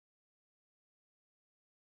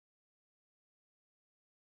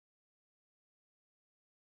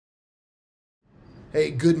Hey,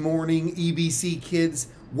 good morning, EBC kids.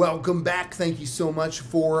 Welcome back. Thank you so much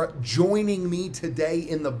for joining me today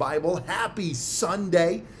in the Bible. Happy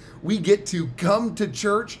Sunday. We get to come to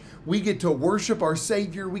church. We get to worship our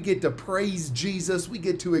Savior. We get to praise Jesus. We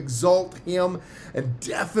get to exalt Him and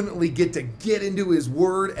definitely get to get into His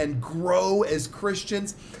Word and grow as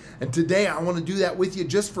Christians. And today I want to do that with you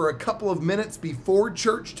just for a couple of minutes before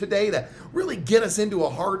church today to really get us into a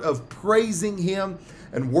heart of praising Him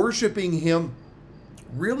and worshiping Him.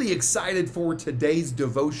 Really excited for today's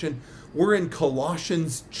devotion. We're in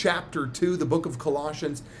Colossians chapter 2, the book of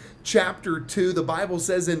Colossians chapter 2. The Bible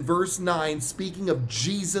says in verse 9, speaking of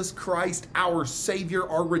Jesus Christ, our Savior,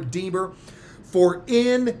 our Redeemer, for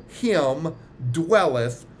in Him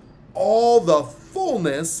dwelleth all the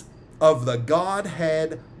fullness of the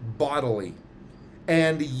Godhead bodily,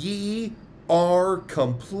 and ye are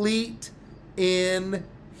complete in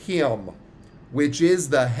Him, which is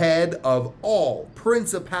the head of all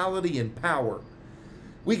principality and power.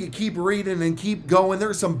 We could keep reading and keep going.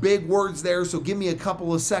 There's some big words there, so give me a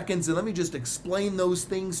couple of seconds and let me just explain those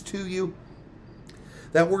things to you.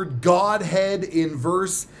 That word Godhead in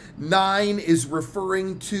verse 9 is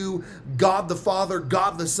referring to God the Father,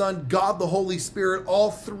 God the Son, God the Holy Spirit,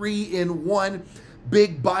 all three in one.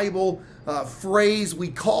 Big Bible phrase. We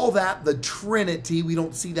call that the Trinity. We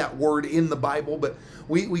don't see that word in the Bible, but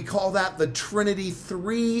we call that the Trinity,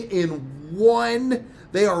 three in one.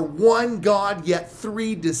 They are one God, yet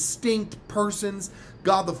three distinct persons.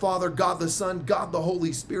 God the Father, God the Son, God the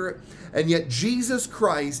Holy Spirit. And yet Jesus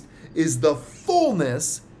Christ is the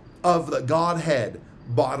fullness of the Godhead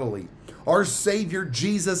bodily. Our Savior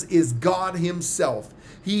Jesus is God Himself.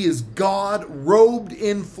 He is God robed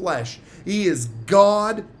in flesh. He is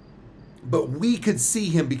God, but we could see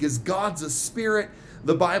Him because God's a spirit.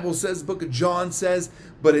 The Bible says, book of John says,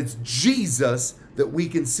 but it's Jesus that we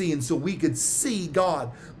can see. And so we could see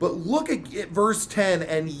God. But look at verse 10,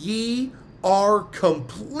 and ye are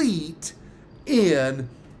complete in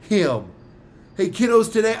Him. Hey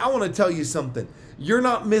kiddos, today I want to tell you something. You're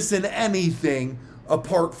not missing anything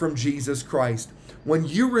apart from Jesus Christ. When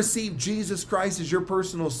you receive Jesus Christ as your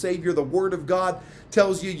personal Savior, the Word of God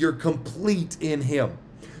tells you you're complete in Him.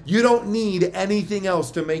 You don't need anything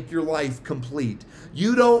else to make your life complete.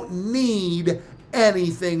 You don't need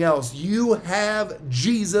anything else. You have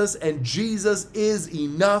Jesus, and Jesus is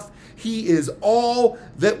enough. He is all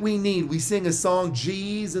that we need. We sing a song,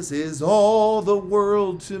 Jesus is all the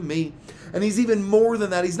world to me. And He's even more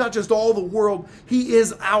than that. He's not just all the world. He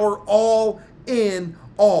is our all in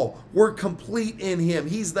all. We're complete in Him.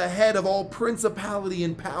 He's the head of all principality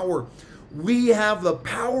and power. We have the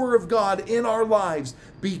power of God in our lives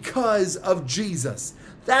because of Jesus.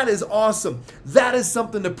 That is awesome. That is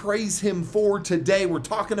something to praise Him for today. We're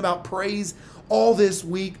talking about praise all this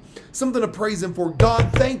week. Something to praise Him for.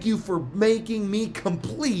 God, thank you for making me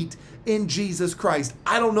complete in Jesus Christ.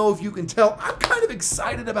 I don't know if you can tell. I'm kind of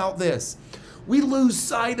excited about this. We lose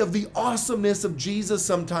sight of the awesomeness of Jesus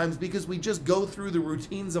sometimes because we just go through the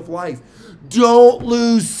routines of life. Don't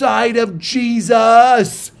lose sight of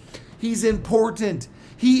Jesus. He's important.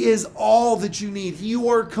 He is all that you need. You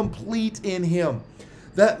are complete in Him.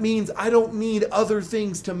 That means I don't need other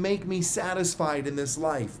things to make me satisfied in this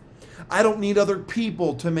life. I don't need other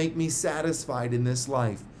people to make me satisfied in this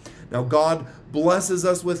life. Now, God blesses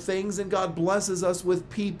us with things and God blesses us with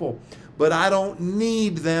people, but I don't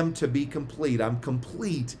need them to be complete. I'm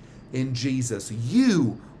complete in Jesus.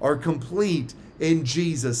 You are complete in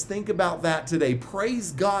Jesus. Think about that today.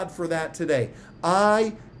 Praise God for that today.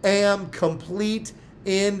 I am complete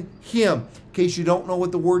in Him. In case you don't know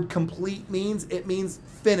what the word complete means, it means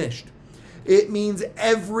finished. It means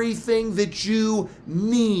everything that you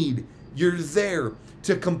need, you're there.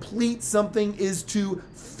 To complete something is to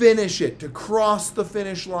finish it, to cross the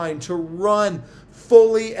finish line, to run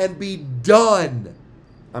fully and be done.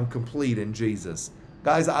 I'm complete in Jesus.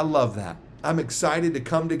 Guys, I love that. I'm excited to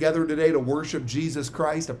come together today to worship Jesus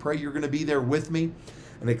Christ. I pray you're going to be there with me.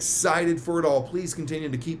 I'm excited for it all. Please continue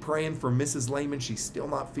to keep praying for Mrs. Lehman. She's still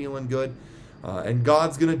not feeling good. And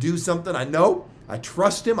God's going to do something. I know. I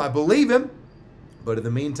trust Him. I believe Him. But in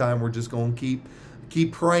the meantime, we're just going to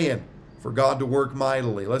keep praying for God to work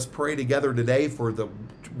mightily. Let's pray together today for the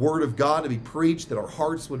Word of God to be preached, that our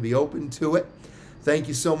hearts would be open to it. Thank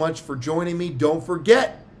you so much for joining me. Don't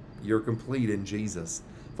forget, you're complete in Jesus.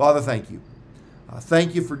 Father, thank you.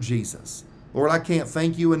 Thank you for Jesus. Lord, I can't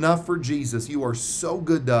thank you enough for Jesus. You are so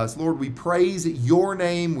good to us. Lord, we praise your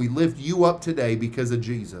name. We lift you up today because of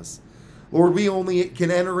Jesus. Lord, we only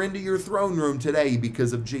can enter into your throne room today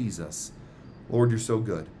because of Jesus. Lord, you're so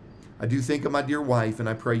good. I do think of my dear wife, and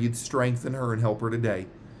I pray you'd strengthen her and help her today.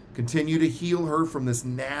 Continue to heal her from this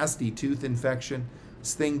nasty tooth infection,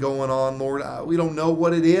 this thing going on, Lord. We don't know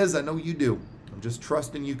what it is. I know you do. I'm just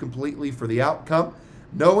trusting you completely for the outcome,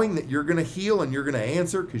 knowing that you're going to heal and you're going to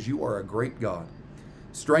answer because you are a great God.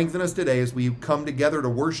 Strengthen us today as we come together to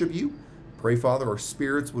worship you. Pray, Father, our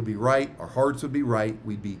spirits would be right, our hearts would be right.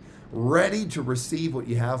 We'd be ready to receive what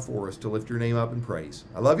you have for us, to lift your name up in praise.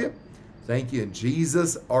 I love you. Thank you in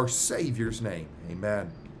Jesus, our Savior's name.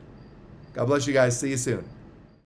 Amen. God bless you guys. See you soon.